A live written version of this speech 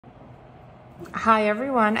Hi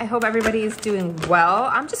everyone, I hope everybody is doing well.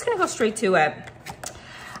 I'm just gonna go straight to it.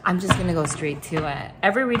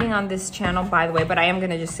 Every reading on this channel, by the way, but I am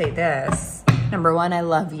gonna just say this. Number 1, I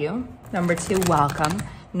love you. Number 2, welcome.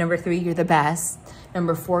 Number 3, you're the best.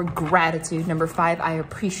 Number 4, gratitude. Number 5, I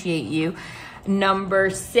appreciate you.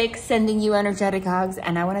 Number 6, sending you energetic hugs.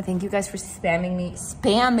 And I want to thank you guys for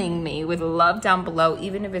spamming me with love down below,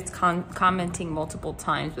 even if it's commenting multiple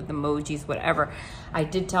times with emojis, whatever. I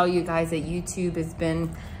did tell you guys that YouTube has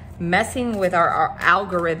been messing with our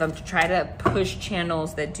algorithm to try to push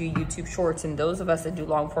channels that do YouTube shorts, and those of us that do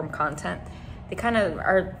long form content, they kind of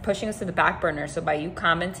are pushing us to the back burner. So by you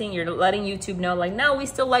commenting, you're letting YouTube know, like, no, we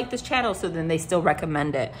still like this channel. So then they still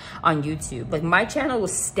recommend it on YouTube. Like, my channel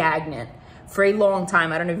was stagnant for a long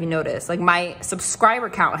time. I don't know if you noticed. Like, my subscriber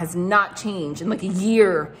count has not changed in like a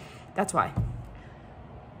year. That's why.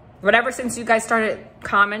 But ever since you guys started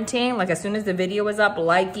commenting, like as soon as the video was up,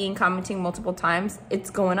 liking, commenting multiple times, it's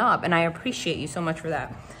going up. And I appreciate you so much for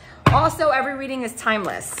that. Also, every reading is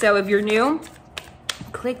timeless. So if you're new,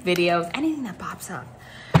 click videos, anything that pops up.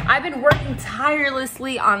 I've been working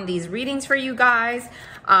tirelessly on these readings for you guys,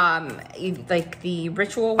 like the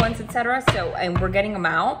ritual ones, etc. So, and we're getting them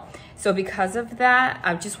out. So because of that,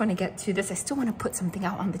 I just want to get to this. I still want to put something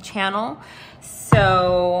out on the channel.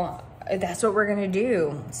 So that's what we're going to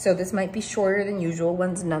do. So this might be shorter than usual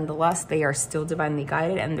ones. Nonetheless, they are still divinely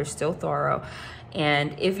guided and they're still thorough.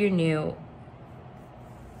 And if you're new,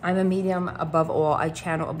 I'm a medium above all. I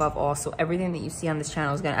channel above all. So everything that you see on this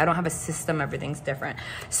channel is I don't have a system. Everything's different.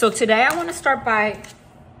 So today I want to start by,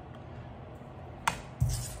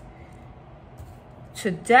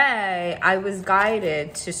 today I was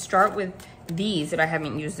guided to start with these that I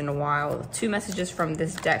haven't used in a while. 2 messages from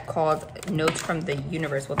this deck called Notes from the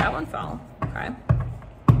Universe. Well, that one fell. Okay.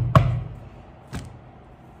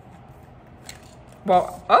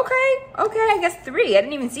 Well, okay, I guess 3. I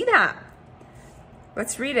didn't even see that.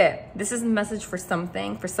 Let's read it. This is a message for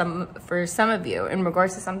something, for some of you, in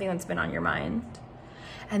regards to something that's been on your mind.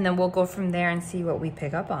 And then we'll go from there and see what we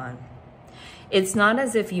pick up on. It's not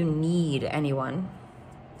as if you need anyone.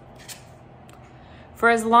 For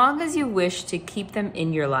as long as you wish to keep them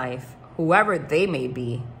in your life, whoever they may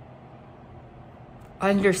be,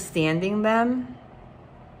 understanding them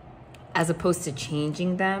as opposed to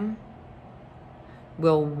changing them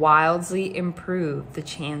will wildly improve the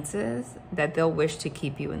chances that they'll wish to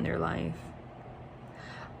keep you in their life.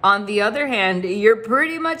 On the other hand, you're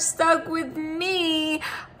pretty much stuck with me.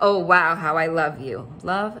 Oh, wow, how I love you.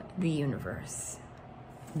 Love the universe.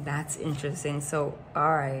 That's interesting. So,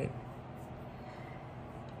 all right.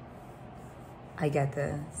 I get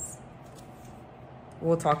this.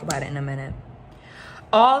 We'll talk about it in a minute.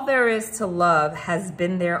 All there is to love has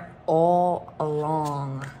been there all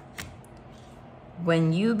along.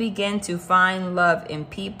 When you begin to find love in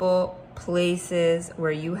people, places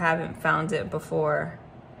where you haven't found it before,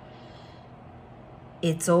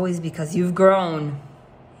 it's always because you've grown.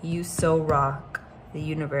 You so rock the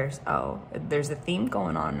universe. Oh, there's a theme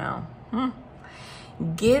going on now.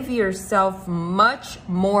 Give yourself much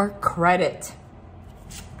more credit.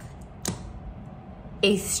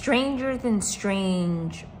 A stranger than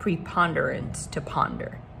strange preponderance to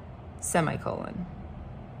ponder. Semicolon.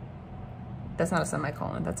 That's not a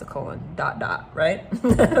semicolon, that's a colon, ... right?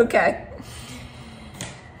 Okay.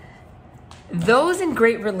 Those in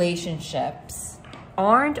great relationships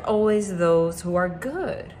aren't always those who are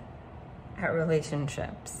good at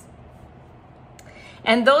relationships.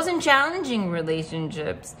 And those in challenging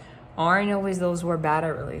relationships aren't always those who are bad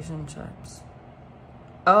at relationships.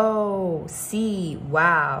 Oh, see,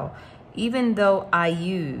 wow. Even though I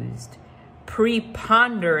used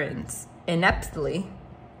preponderance ineptly,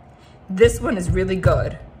 this one is really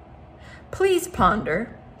good. Please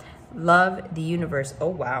ponder. Love the universe. Oh,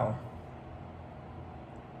 wow.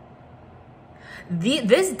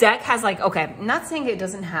 This deck has like, okay, I'm not saying it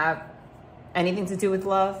doesn't have anything to do with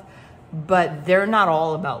love, but they're not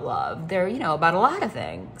all about love. They're, you know, about a lot of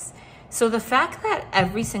things. So the fact that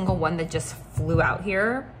every single one that just flew out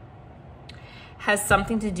here has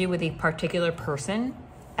something to do with a particular person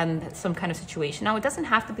and some kind of situation. Now, it doesn't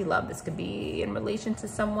have to be love. This could be in relation to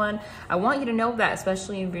someone. I want you to know that,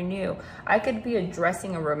 especially if you're new. I could be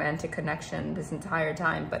addressing a romantic connection this entire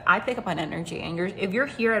time, but I pick up on energy. And if you're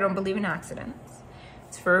here, I don't believe in accidents.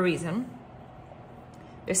 It's for a reason.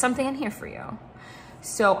 There's something in here for you.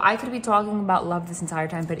 So I could be talking about love this entire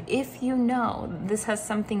time, but if you know this has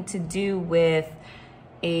something to do with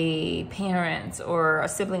a parent or a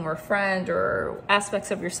sibling or a friend or aspects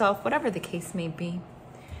of yourself, whatever the case may be,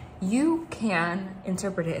 you can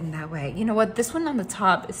interpret it in that way. You know what? This one on the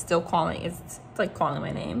top is still calling, it's like calling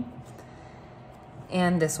my name.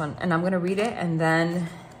 and this one. And I'm going to read it, and then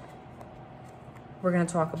we're going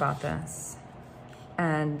to talk about this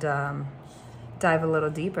and dive a little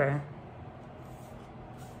deeper.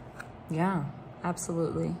 Yeah,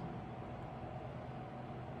 absolutely.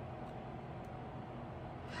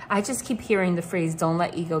 I just keep hearing the phrase, don't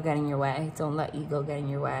let ego get in your way. Don't let ego get in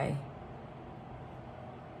your way.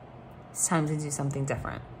 It's time to do something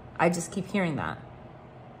different. I just keep hearing that.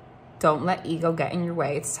 Don't let ego get in your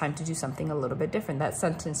way. It's time to do something a little bit different. That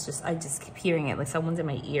sentence I just keep hearing it like someone's in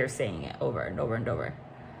my ear saying it over and over and over.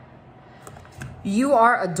 You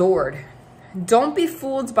are adored. Don't be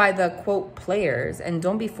fooled by the, quote, players, and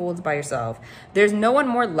don't be fooled by yourself. There's no one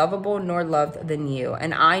more lovable nor loved than you.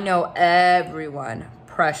 And I know everyone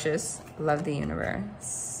precious. Love the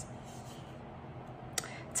universe.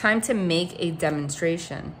 Time to make a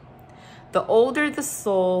demonstration. The older the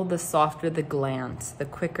soul, the softer the glance, the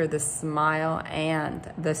quicker the smile,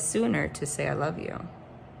 and the sooner to say I love you.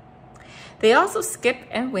 They also skip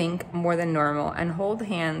and wink more than normal and hold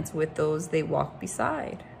hands with those they walk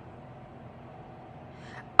beside.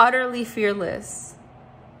 Utterly fearless,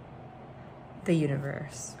 the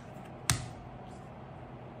universe.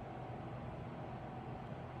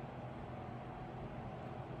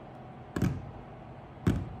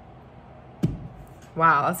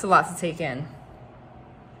 Wow, that's a lot to take in.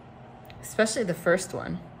 Especially the first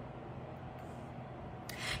one.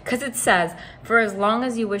 Because it says, for as long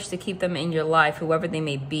as you wish to keep them in your life, whoever they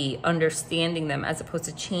may be, understanding them as opposed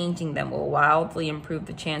to changing them will wildly improve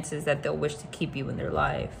the chances that they'll wish to keep you in their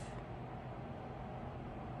life.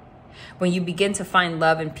 When you begin to find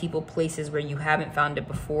love in people, places where you haven't found it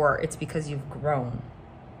before, it's because you've grown.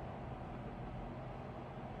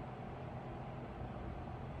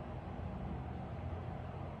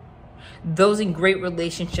 Those in great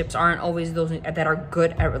relationships aren't always those that are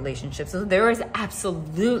good at relationships. So there is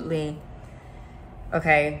absolutely,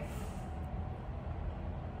 okay,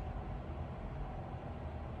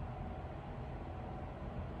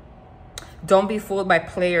 don't be fooled by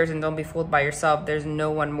players and don't be fooled by yourself. There's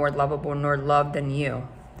no one more lovable nor loved than you.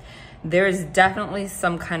 There is definitely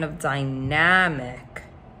some kind of dynamic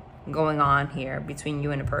going on here between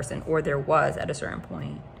you and a person, or there was at a certain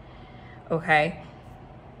point, okay?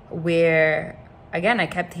 Where, again, I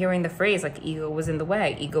kept hearing the phrase like ego was in the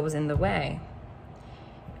way, ego was in the way.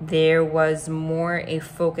 There was more a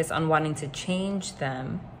focus on wanting to change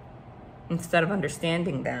them instead of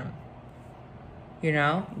understanding them. You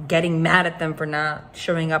know, getting mad at them for not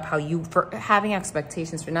showing up for having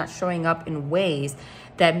expectations, for not showing up in ways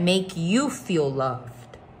that make you feel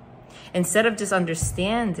loved. Instead of just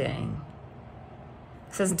understanding.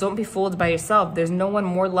 It says, don't be fooled by yourself. There's no one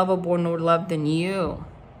more lovable nor loved than you.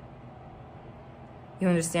 You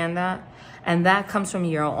understand that? And that comes from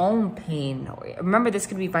your own pain. Remember, this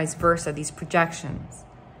could be vice versa, these projections.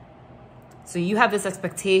 So you have this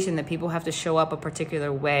expectation that people have to show up a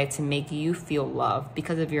particular way to make you feel loved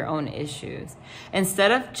because of your own issues.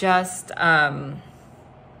 Instead of just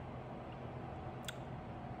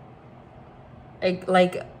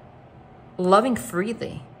like loving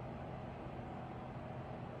freely.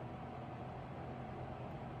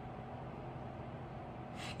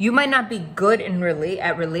 You might not be good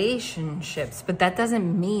at relationships, but that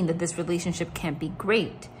doesn't mean that this relationship can't be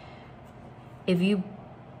great if you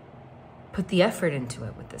put the effort into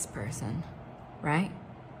it with this person, right?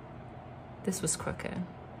 This was crooked.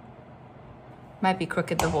 Might be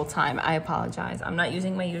crooked the whole time. I apologize. I'm not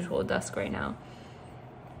using my usual desk right now.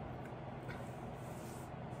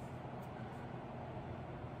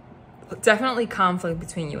 Definitely conflict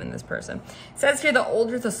between you and this person. It says here, the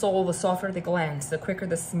older the soul, the softer the glance, the quicker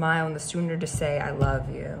the smile, and the sooner to say, I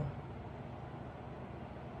love you.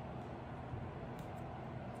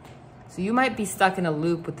 So you might be stuck in a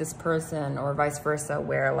loop with this person or vice versa,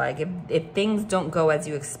 where like if things don't go as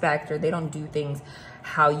you expect, or they don't do things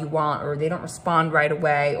how you want, or they don't respond right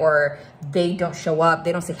away, or they don't show up,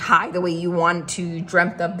 they don't say hi the way you want to, you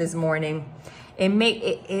dreamt of this morning, it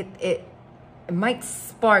might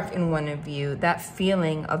spark in one of you that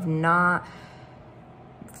feeling of not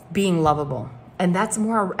being lovable. And that's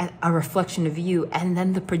more a reflection of you. And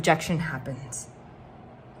then the projection happens.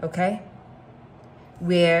 Okay?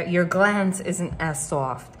 Where your glance isn't as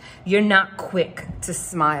soft. You're not quick to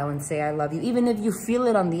smile and say, I love you. Even if you feel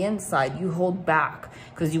it on the inside, you hold back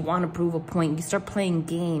because you want to prove a point. You start playing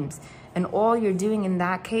games. And all you're doing in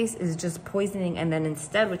that case is just poisoning. And then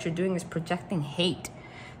instead, what you're doing is projecting hate,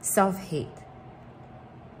 self-hate,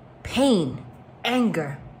 pain,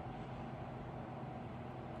 anger.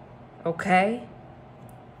 Okay?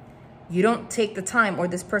 You don't take the time or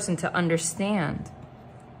this person to understand.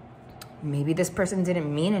 Maybe this person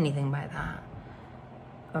didn't mean anything by that.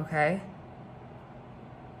 okay?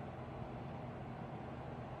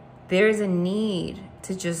 There's a need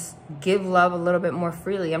to just give love a little bit more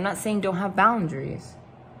freely. I'm not saying don't have boundaries,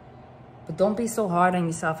 but don't be so hard on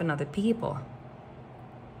yourself and other people.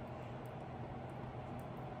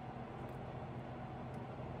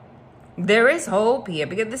 There is hope here,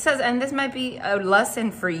 because this says, and this might be a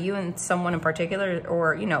lesson for you and someone in particular,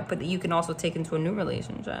 or, you know, but that you can also take into a new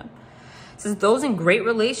relationship. It says those in great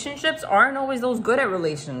relationships aren't always those good at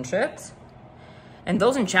relationships. And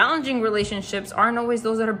those in challenging relationships aren't always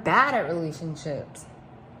those that are bad at relationships.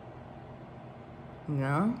 You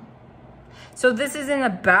know? So this isn't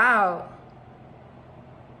about...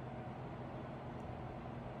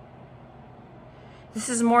 This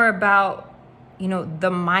is more about, you know,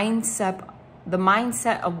 the mindset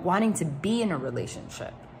of wanting to be in a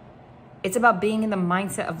relationship. It's about being in the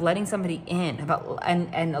mindset of letting somebody in,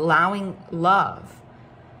 and allowing love.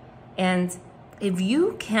 And if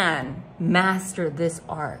you can master this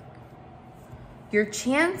art, your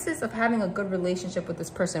chances of having a good relationship with this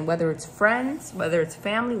person, whether it's friends, whether it's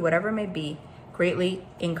family, whatever it may be, greatly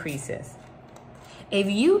increases. If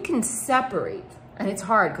you can separate, and it's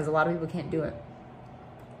hard because a lot of people can't do it,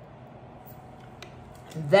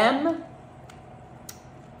 them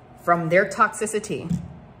from their toxicity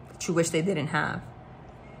that you wish they didn't have,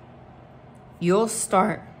 you'll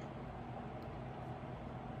start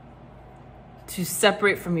to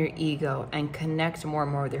separate from your ego and connect more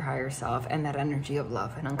and more with your higher self and that energy of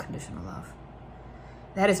love and unconditional love.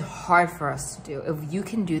 That is hard for us to do. If you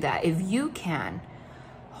can do that, if you can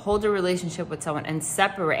hold a relationship with someone and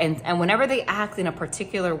separate, and whenever they act in a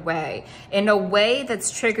particular way, in a way that's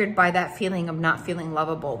triggered by that feeling of not feeling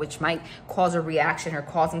lovable, which might cause a reaction or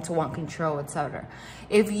cause them to want control, etc.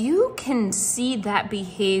 If you can see that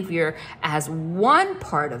behavior as one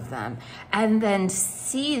part of them and then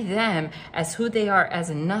see them as who they are as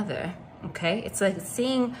another, okay? It's like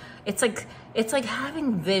seeing, it's like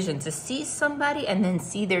having vision, to see somebody and then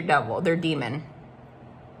see their devil, their demon,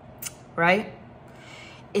 right?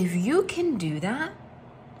 If you can do that,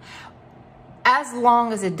 as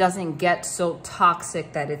long as it doesn't get so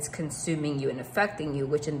toxic that it's consuming you and affecting you,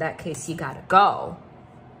 which in that case, you gotta go,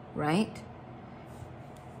 right?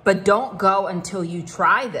 But don't go until you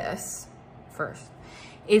try this first.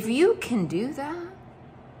 If you can do that,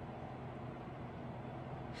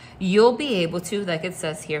 you'll be able to, like it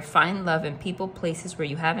says here, find love in people, places where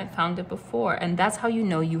you haven't found it before. And that's how you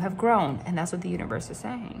know you have grown. And that's what the universe is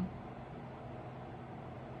saying.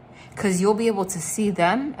 Because you'll be able to see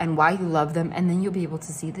them and why you love them, and then you'll be able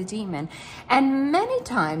to see the demon. And many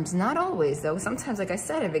times, not always though, sometimes, like I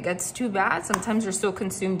said, if it gets too bad, sometimes you're so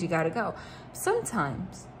consumed you gotta go.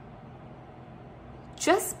 Sometimes,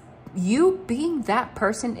 just you being that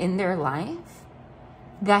person in their life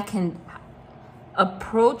that can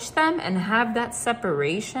approach them and have that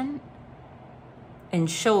separation and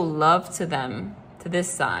show love to them, to this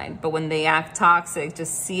side. But when they act toxic,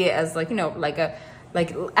 just see it as like, you know, like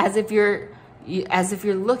as if you're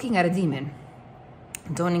looking at a demon.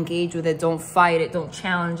 Don't engage with it. Don't fight it. Don't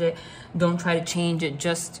challenge it. Don't try to change it.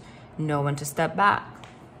 Just know when to step back.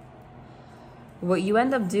 What you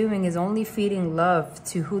end up doing is only feeding love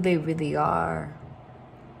to who they really are.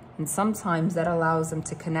 And sometimes that allows them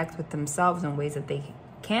to connect with themselves in ways that they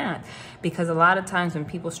can't. Because a lot of times when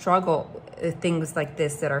people struggle, things like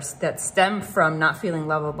this that stem from not feeling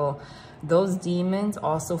lovable, those demons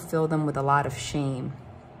also fill them with a lot of shame.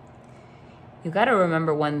 You got to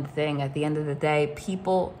remember one thing. At the end of the day,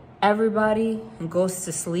 everybody goes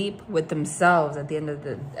to sleep with themselves at the end of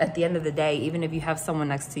the day, even if you have someone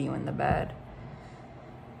next to you in the bed.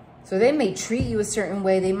 So they may treat you a certain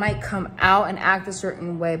way, they might come out and act a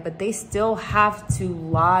certain way, but they still have to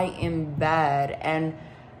lie in bed, and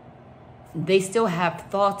they still have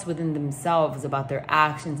thoughts within themselves about their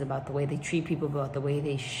actions, about the way they treat people, about the way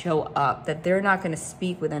they show up, that they're not going to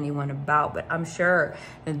speak with anyone about. But I'm sure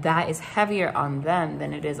that is heavier on them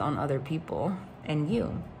than it is on other people and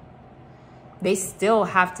you. They still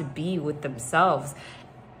have to be with themselves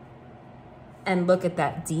and look at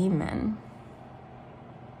that demon.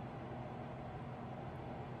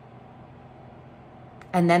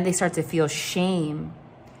 And then they start to feel shame.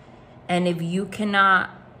 And if you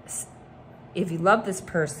love this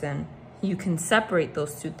person, you can separate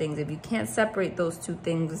those two things. If you can't separate those two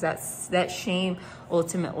things, that shame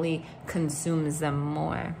ultimately consumes them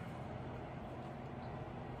more.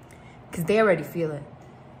 Because they already feel it.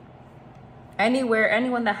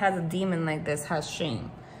 Anyone that has a demon like this has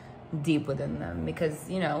shame deep within them, because,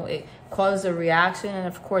 you know, it causes a reaction, and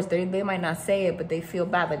of course they might not say it, but they feel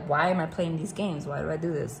bad, like, why am I playing these games? Why do I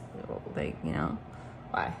do this? Like, you know,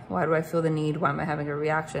 Why? Why do I feel the need? Why am I having a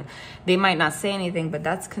reaction? They might not say anything, but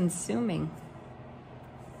that's consuming.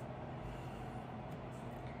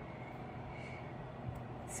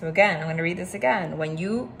 So again, I'm going to read this again. When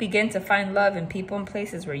you begin to find love in people and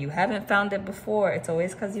places where you haven't found it before, it's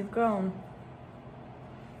always because you've grown.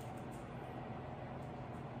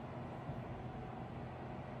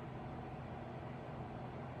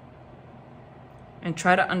 And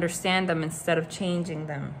try to understand them instead of changing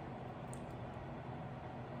them.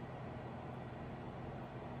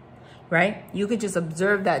 Right? You could just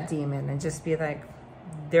observe that demon and just be like,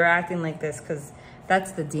 they're acting like this because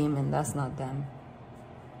that's the demon. That's not them.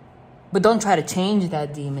 But don't try to change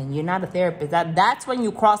that demon. You're not a therapist. That's when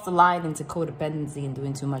you cross the line into codependency and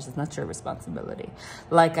doing too much. It's not your responsibility.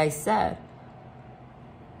 Like I said,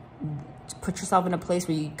 put yourself in a place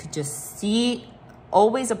where you could just see,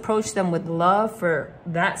 always approach them with love for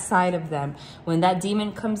that side of them. When that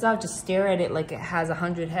demon comes out, just stare at it like it has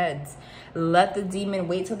 100 heads. Let the demon,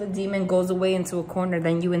 wait till the demon goes away into a corner.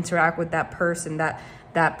 Then you interact with that person,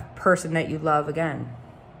 that person that you love again.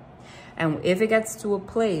 And if it gets to a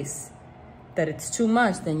place that it's too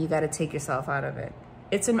much, then you got to take yourself out of it.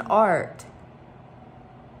 It's an art.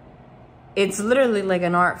 It's literally like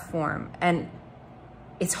an art form. And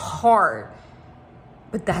it's hard.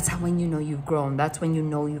 But that's how, when you know you've grown. That's when you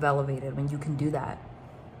know you've elevated, when you can do that.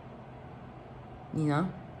 You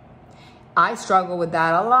know? I struggle with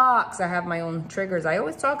that a lot because I have my own triggers. I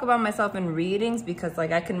always talk about myself in readings because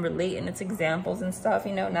like I can relate, and it's examples and stuff,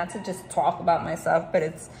 you know, not to just talk about myself,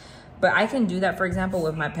 but I can do that, for example,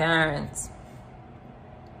 with my parents,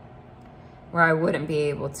 where I wouldn't be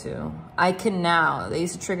able to. I can now. They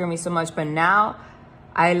used to trigger me so much, but now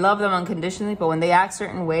I love them unconditionally. But when they act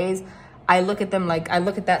certain ways, I look at them like, I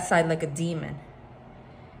look at that side like a demon.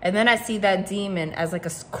 And then I see that demon as like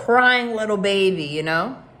a crying little baby, you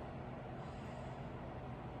know?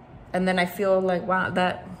 And then I feel like, wow,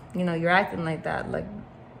 that, you know, you're acting like that. Like,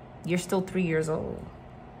 you're still 3 years old,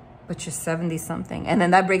 but you're 70 something. And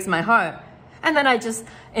then that breaks my heart. And then I just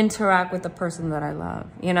interact with the person that I love,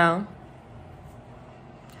 you know?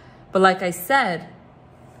 But like I said,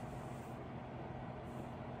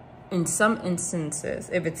 in some instances,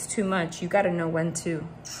 if it's too much, you got to know when to.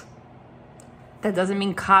 That doesn't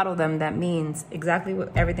mean coddle them. That means exactly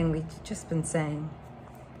what everything we've just been saying.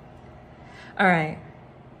 All right.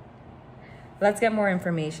 Let's get more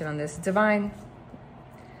information on this. Divine,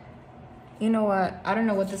 you know what? I don't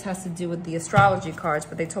know what this has to do with the astrology cards,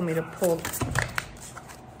 but they told me to pull.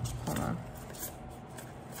 Hold on.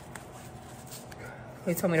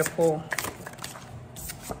 They told me to pull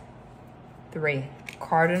 3.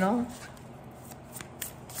 Cardinal,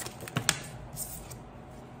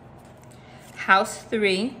 House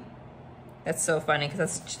 3. That's so funny because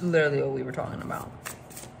that's literally what we were talking about.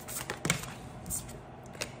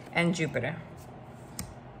 And Jupiter.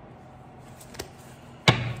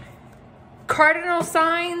 Cardinal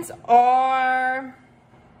signs are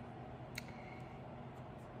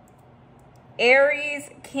Aries,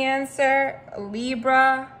 Cancer,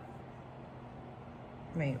 Libra.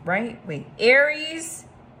 Wait. Aries,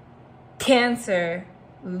 Cancer,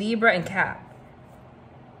 Libra, and Cap.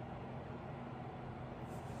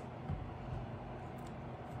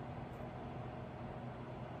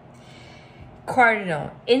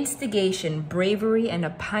 Cardinal, instigation, bravery, and a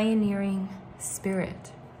pioneering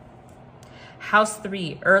spirit. House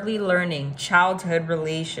 3, early learning, childhood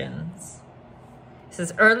relations. It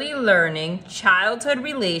says early learning, childhood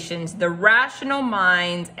relations, the rational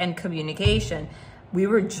mind, and communication. We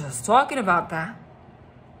were just talking about that.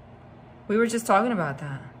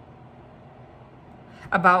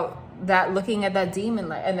 About that, looking at that demon,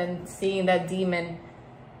 and then seeing that demon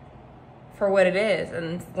for what it is.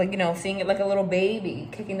 And, like, you know, seeing it like a little baby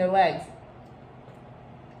kicking their legs.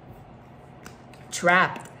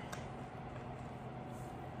 Trapped.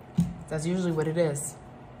 That's usually what it is.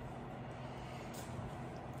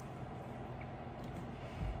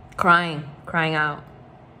 Crying out.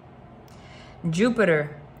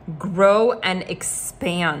 Jupiter, grow and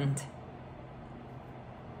expand.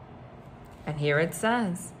 And here it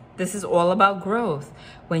says, this is all about growth.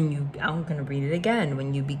 I'm going to read it again.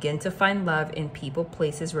 When you begin to find love in people,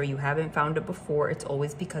 places where you haven't found it before, it's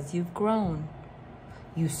always because you've grown.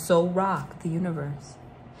 You so rock the universe.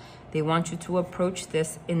 They want you to approach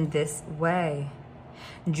this in this way.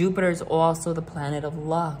 Jupiter is also the planet of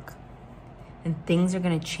luck. And things are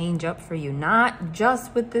going to change up for you. Not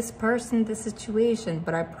just with this person, this situation,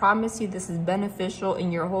 but I promise you this is beneficial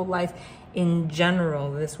in your whole life. In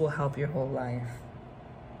general, this will help your whole life.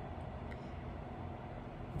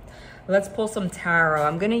 Let's pull some tarot.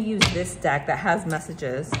 I'm going to use this deck that has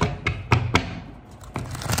messages.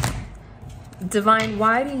 Divine,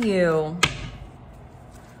 why are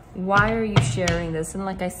you sharing this? And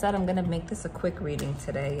like I said, I'm gonna make this a quick reading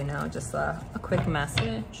today, you know, just a quick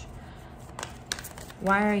message.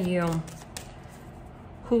 Why are you,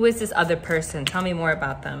 who is this other person? Tell me more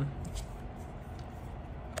about them.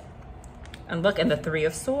 And look, and the Three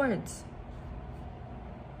of Swords.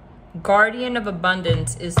 Guardian of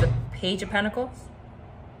Abundance is the Page of Pentacles.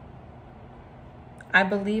 I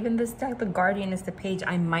believe in this deck, the Guardian is the Page.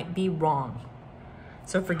 I might be wrong,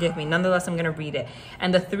 so forgive me. Nonetheless, I'm going to read it.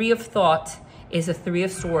 And the Three of Thought is the Three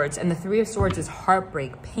of Swords. And the Three of Swords is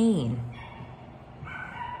heartbreak, pain.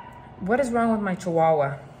 What is wrong with my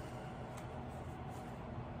Chihuahua?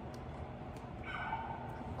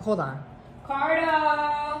 Hold on.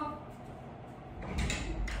 Cardo!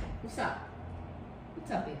 What's up?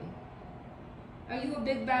 What's up, baby? Are you a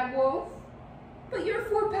big bad wolf? But you're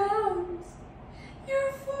 4 pounds.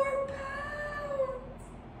 You're 4 pounds.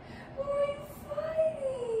 Who are you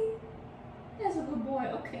fighting? That's a good boy.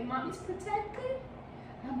 Okay, mommy's protected.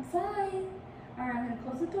 I'm fine. All right, I'm gonna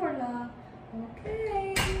close the door, love.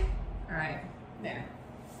 Okay. All right, there.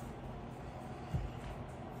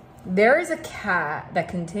 There is a cat that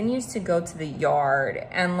continues to go to the yard,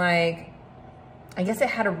 and like, I guess it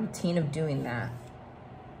had a routine of doing that.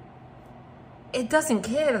 It doesn't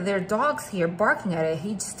care that there are dogs here barking at it.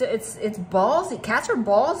 It's ballsy. Cats are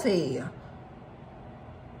ballsy.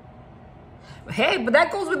 Hey, but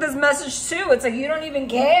that goes with this message too. It's like, you don't even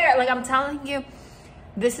care. Like, I'm telling you,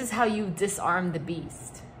 this is how you disarm the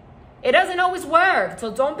beast. It doesn't always work,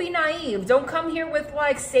 so don't be naive. Don't come here with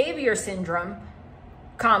like savior syndrome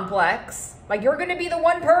complex. Like, you're gonna be the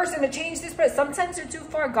one person to change this, but sometimes they're too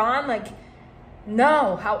far gone. Like,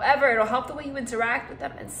 no. However, it'll help the way you interact with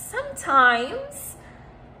them, and sometimes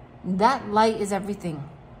that light is everything.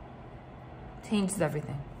 Changes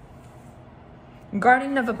everything.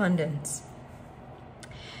 Guardian of Abundance.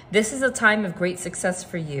 This is a time of great success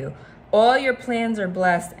for you. All your plans are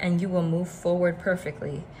blessed and you will move forward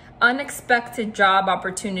perfectly. Unexpected job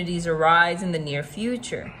opportunities arise in the near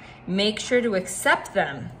future. Make sure to accept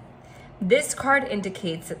them. This card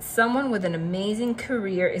indicates that someone with an amazing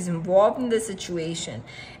career is involved in this situation.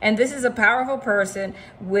 And this is a powerful person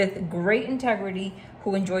with great integrity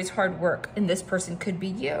who enjoys hard work. And this person could be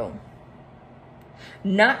you.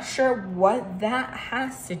 Not sure what that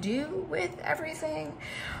has to do with everything,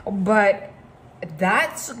 but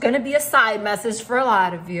that's going to be a side message for a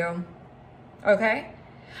lot of you. Okay?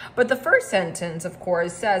 But the first sentence, of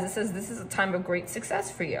course, says, this is a time of great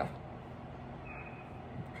success for you.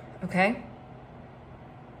 Okay?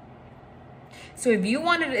 So if you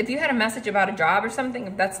had a message about a job or something,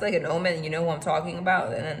 if that's like an omen and you know who I'm talking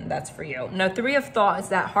about, then that's for you. Now, Three of Thought is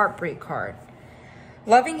that heartbreak card.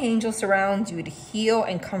 Loving angel surrounds you to heal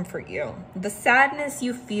and comfort you. The sadness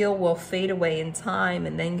you feel will fade away in time,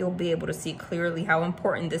 and then you'll be able to see clearly how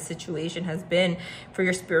important this situation has been for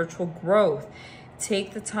your spiritual growth.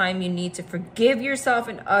 Take the time you need to forgive yourself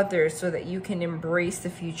and others so that you can embrace the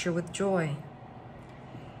future with joy.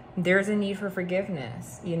 There's a need for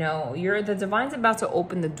forgiveness. You know, the divine's about to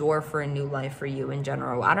open the door for a new life for you in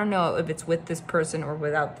general. I don't know if it's with this person or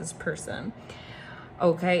without this person.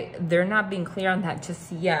 Okay, they're not being clear on that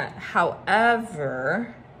just yet.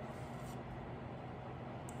 However,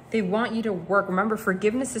 they want you to work. Remember,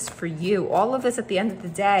 forgiveness is for you. All of this at the end of the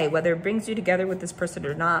day, whether it brings you together with this person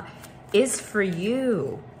or not, is for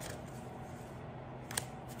you.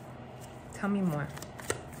 Tell me more.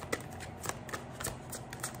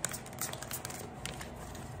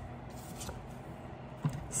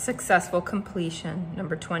 Successful completion,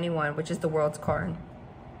 number 21, which is the World's card.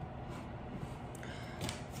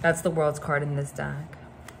 That's the World's card in this deck.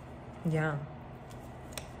 Yeah.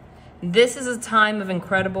 This is a time of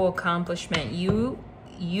incredible accomplishment. You're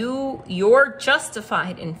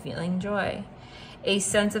justified in feeling joy, a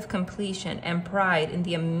sense of completion and pride in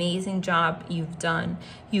the amazing job you've done.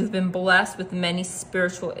 You've been blessed with many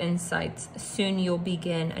spiritual insights. Soon you'll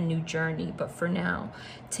begin a new journey, but for now,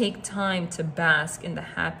 take time to bask in the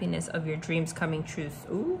happiness of your dreams coming true.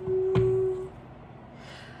 Ooh.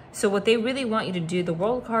 So what they really want you to do, the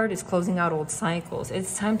World card is closing out old cycles.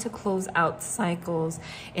 It's time to close out cycles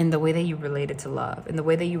in the way that you related to love, in the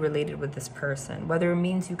way that you related with this person, whether it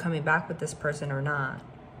means you coming back with this person or not.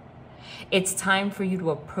 It's time for you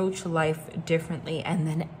to approach life differently, and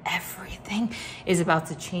then everything is about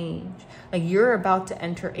to change. Like, you're about to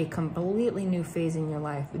enter a completely new phase in your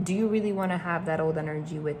life. Do you really want to have that old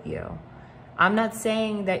energy with you? I'm not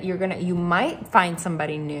saying that you might find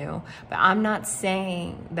somebody new, but I'm not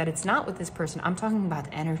saying that it's not with this person. I'm talking about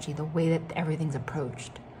the energy, the way that everything's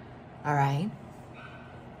approached. All right?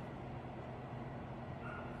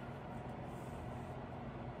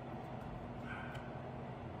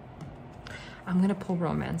 I'm going to pull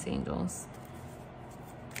romance angels.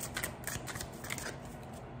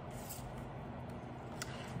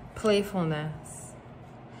 Playfulness.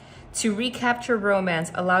 To recapture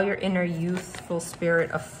romance, allow your inner youthful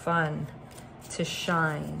spirit of fun to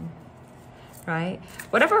shine, right?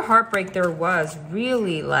 Whatever heartbreak there was,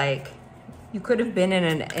 really, like, you could have been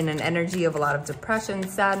in an energy of a lot of depression,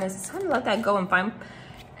 sadness. It's time to let that go and find,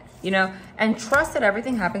 you know, and trust that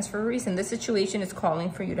everything happens for a reason. This situation is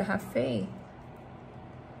calling for you to have faith.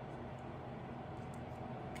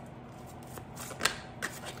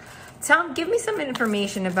 Give me some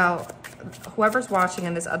information about whoever's watching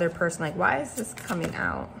and this other person. Like, why is this coming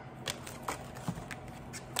out?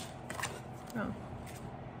 Oh.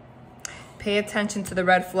 Pay attention to the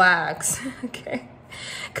red flags, okay?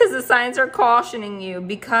 Because the signs are cautioning you,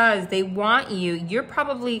 because they want you. You're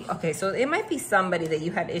probably, okay, so it might be somebody that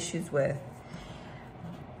you had issues with.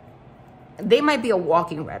 They might be a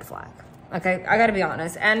walking red flag, okay? I gotta be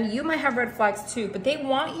honest. And you might have red flags too, but they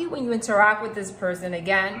want you, when you interact with this person,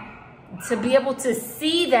 again, to be able to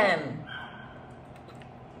see them.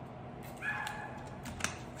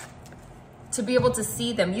 To be able to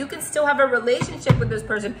see them. You can still have a relationship with this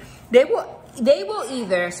person. They will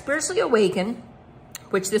either spiritually awaken,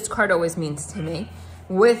 which this card always means to me,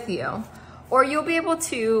 with you, or you'll be able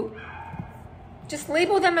to just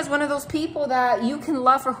label them as one of those people that you can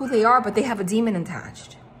love for who they are, but they have a demon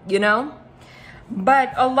attached, you know?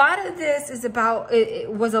 But a lot of this is about,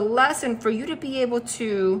 it was a lesson for you to be able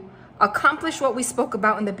to accomplish what we spoke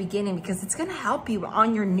about in the beginning, because it's going to help you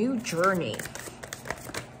on your new journey.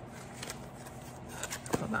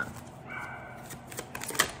 Hold on.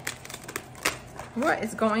 What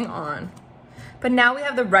is going on? But now we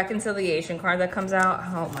have the reconciliation card that comes out.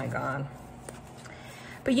 Oh my God.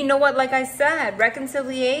 But you know what? Like I said,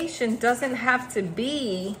 reconciliation doesn't have to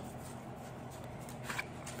be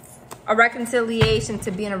a reconciliation to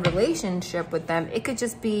be in a relationship with them. It could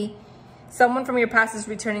just be someone from your past is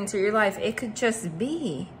returning to your life. It could just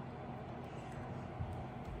be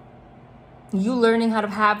you learning how to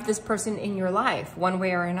have this person in your life one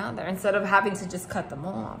way or another, instead of having to just cut them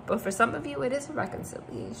off. But for some of you, it is a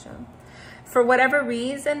reconciliation. For whatever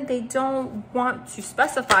reason, they don't want to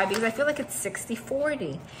specify, because I feel like it's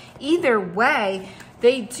 60-40. Either way,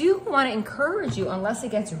 they do want to encourage you, unless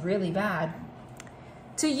it gets really bad,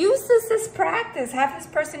 to use this as practice. Have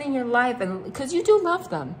this person in your life, and because you do love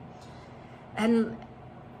them. And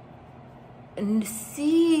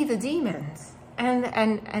see the demons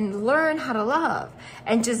and learn how to love,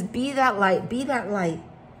 and just be that light. Be that light.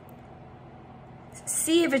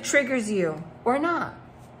 See if it triggers you or not.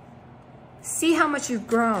 See how much you've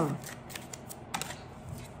grown.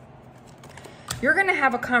 You're going to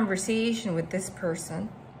have a conversation with this person,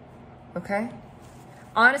 okay?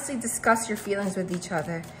 Honestly discuss your feelings with each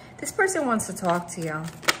other. This person wants to talk to you.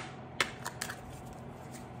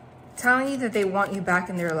 Telling you that they want you back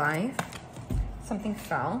in their life. Something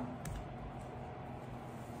fell.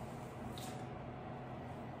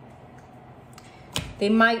 They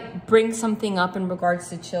might bring something up in regards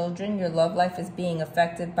to children. Your love life is being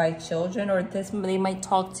affected by children, or they might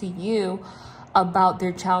talk to you about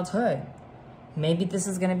their childhood. Maybe this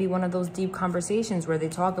is going to be one of those deep conversations where they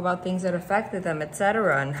talk about things that affected them,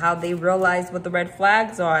 etc., and how they realize what the red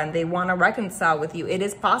flags are, and they want to reconcile with you. It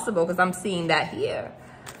is possible, because I'm seeing that here.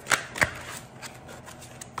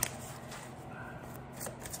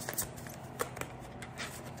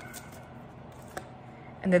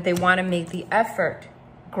 And that they want to make the effort.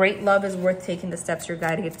 Great love is worth taking the steps you're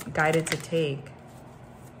guided to take.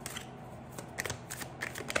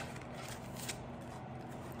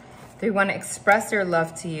 They want to express their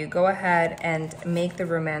love to you. Go ahead and make the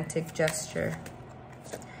romantic gesture.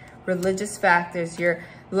 Religious factors. Your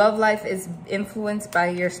love life is influenced by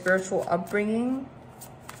your spiritual upbringing.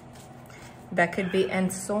 That could be, and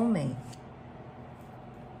soulmate.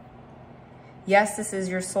 Yes, this is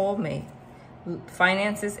your soulmate.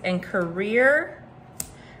 Finances and career,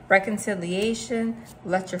 reconciliation,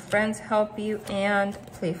 let your friends help you, and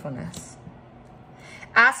playfulness.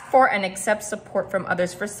 Ask for and accept support from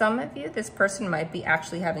others. For some of you, this person might be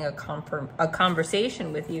actually having a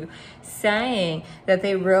conversation with you, saying that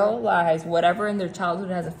they realize whatever in their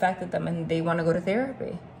childhood has affected them, and they want to go to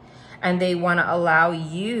therapy. And they want to allow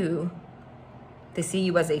you, they see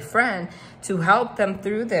you as a friend, to help them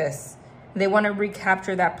through this. They want to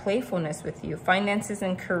recapture that playfulness with you. Finances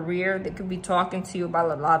and career, they could be talking to you about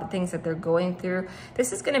a lot of things that they're going through.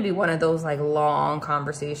 This is going to be one of those like long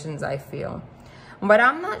conversations, I feel. But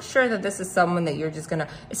I'm not sure that this is someone that you're just gonna,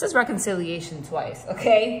 it says reconciliation twice,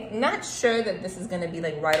 okay? Not sure that this is gonna be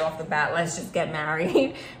like right off the bat, let's just get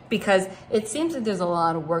married, because it seems like there's a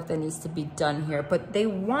lot of work that needs to be done here. But they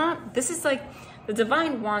want, this is like, the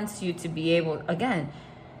divine wants you to be able, again,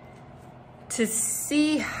 to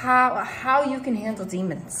see how you can handle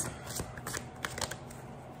demons.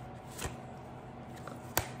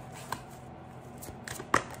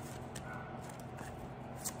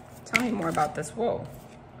 Tell me more about this. Whoa.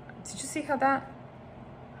 Did you see how that?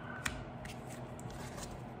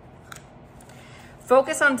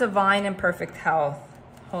 Focus on divine and perfect health.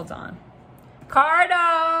 Hold on.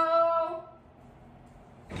 Cardo!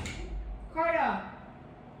 Cardo!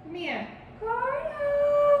 Come here.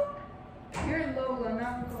 Cardo! You're Lola,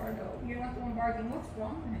 not Ricardo. You're not the one barking. What's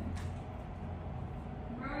wrong with him?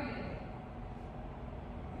 Where are you?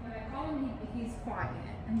 When I call him, he's quiet.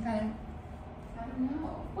 And then, I don't know.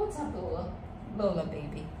 What's up, Lola? Lola,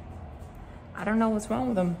 baby. I don't know what's wrong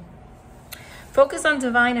with him. Focus on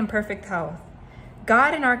divine and perfect health.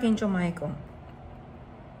 God and Archangel Michael,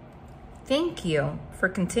 thank you for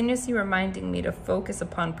continuously reminding me to focus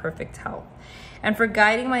upon perfect health and for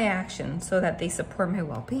guiding my actions so that they support my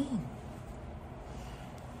well-being.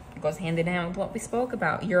 It goes hand in hand with what we spoke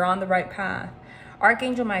about. You're on the right path.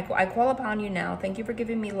 Archangel Michael, I call upon you now. Thank you for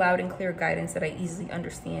giving me loud and clear guidance that I easily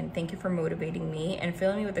understand. Thank you for motivating me and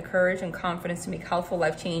filling me with the courage and confidence to make helpful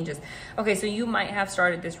life changes. Okay, so you might have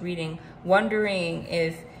started this reading wondering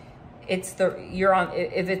if it's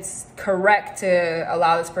if it's correct to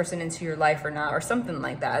allow this person into your life or not, or something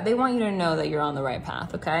like that. They want you to know that you're on the right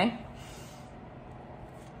path, okay?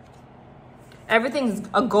 Everything's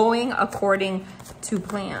going according to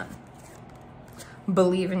plan.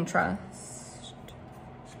 Believe and trust.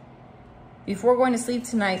 Before going to sleep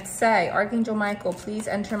tonight, say, Archangel Michael, please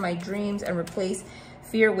enter my dreams and replace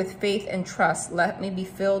fear with faith and trust. Let me be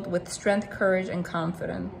filled with strength, courage, and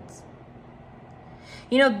confidence.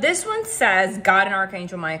 You know, this one says God and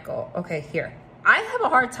Archangel Michael. Okay, here. I have a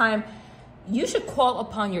hard time. You should call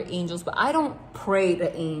upon your angels, but I don't pray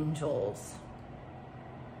to angels.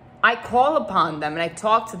 I call upon them and I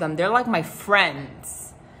talk to them. They're like my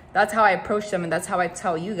friends. That's how I approach them, and that's how I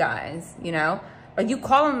tell you guys, you know? Like, you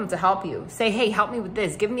call on them to help you. Say, hey, help me with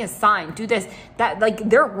this. Give me a sign. Do this. That, like,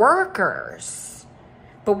 they're workers.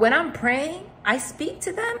 But when I'm praying, I speak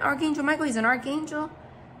to them. Archangel Michael, he's an archangel.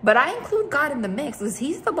 But I include God in the mix because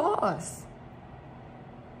he's the boss.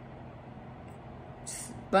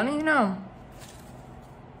 Just letting you know.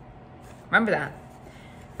 Remember that.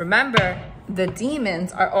 Remember, the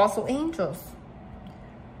demons are also angels.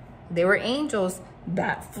 They were angels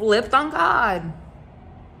that flipped on God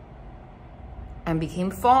and became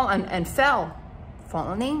fallen and fell.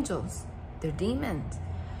 Fallen angels. They're demons.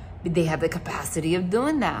 But they have the capacity of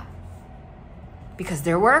doing that because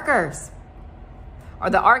they're workers. Are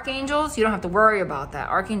the archangels? You don't have to worry about that.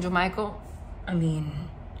 Archangel Michael, I mean,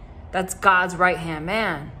 that's God's right-hand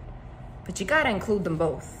man. But you got to include them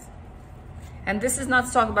both. And this is not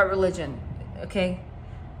to talk about religion, okay?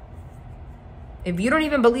 If you don't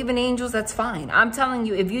even believe in angels, that's fine. I'm telling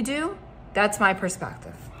you, if you do, that's my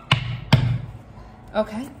perspective.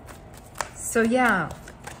 Okay? So, yeah.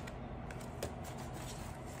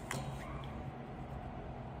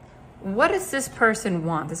 What does this person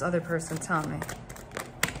want? This other person, tell me.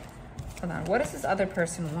 Hold on. What does this other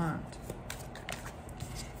person want?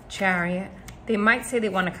 Chariot. They might say they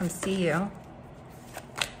want to come see you.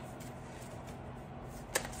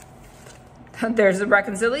 There's a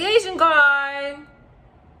reconciliation card.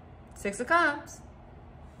 6 of Cups.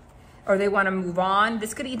 Or they want to move on.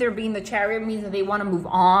 This could either be in the Chariot, means that they want to move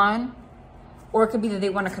on, or it could be that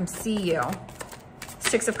they want to come see you.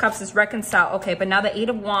 6 of Cups is reconcile. Okay, but now the 8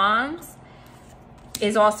 of Wands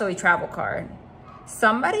is also a travel card.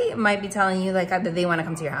 Somebody might be telling you like that they want to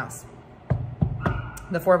come to your house.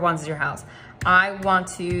 The 4 of Wands is your house. I want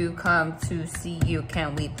to come to see you.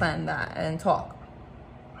 Can we plan that and talk?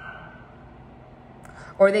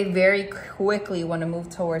 Or they very quickly want to move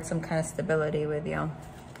towards some kind of stability with you.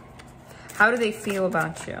 How do they feel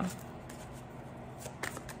about you?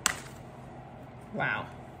 Wow.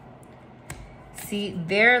 See,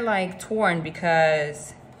 they're like torn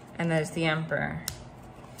because, and there's the Emperor.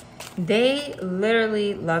 They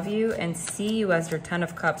literally love you and see you as your 10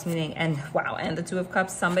 of Cups, meaning, and wow, and the 2 of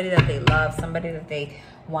Cups, somebody that they love, somebody that they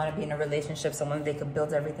want to be in a relationship, someone they could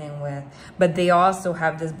build everything with. But they also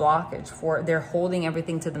have this blockage for, they're holding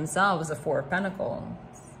everything to themselves, the 4 of Pentacles.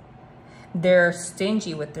 They're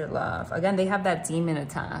stingy with their love. Again, they have that demon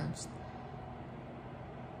attached.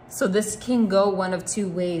 So this can go one of two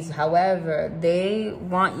ways. However, they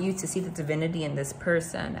want you to see the divinity in this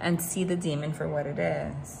person and see the demon for what it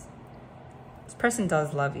is. This person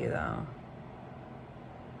does love you, though.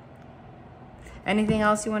 Anything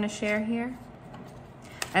else you want to share here?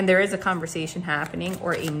 And there is a conversation happening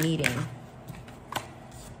or a meeting.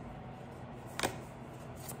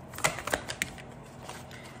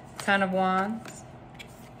 Ten of Wands.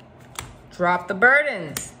 Drop the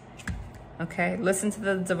burdens. Okay, listen to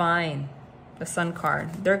the divine, the Sun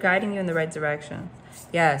card. They're guiding you in the right direction.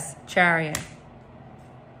 Yes, Chariot.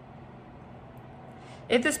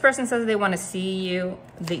 If this person says they want to see you,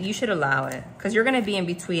 that you should allow it. Because you're going to be in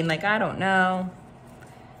between, like, I don't know.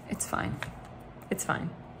 It's fine. It's fine.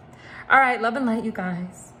 All right, love and light, you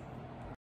guys.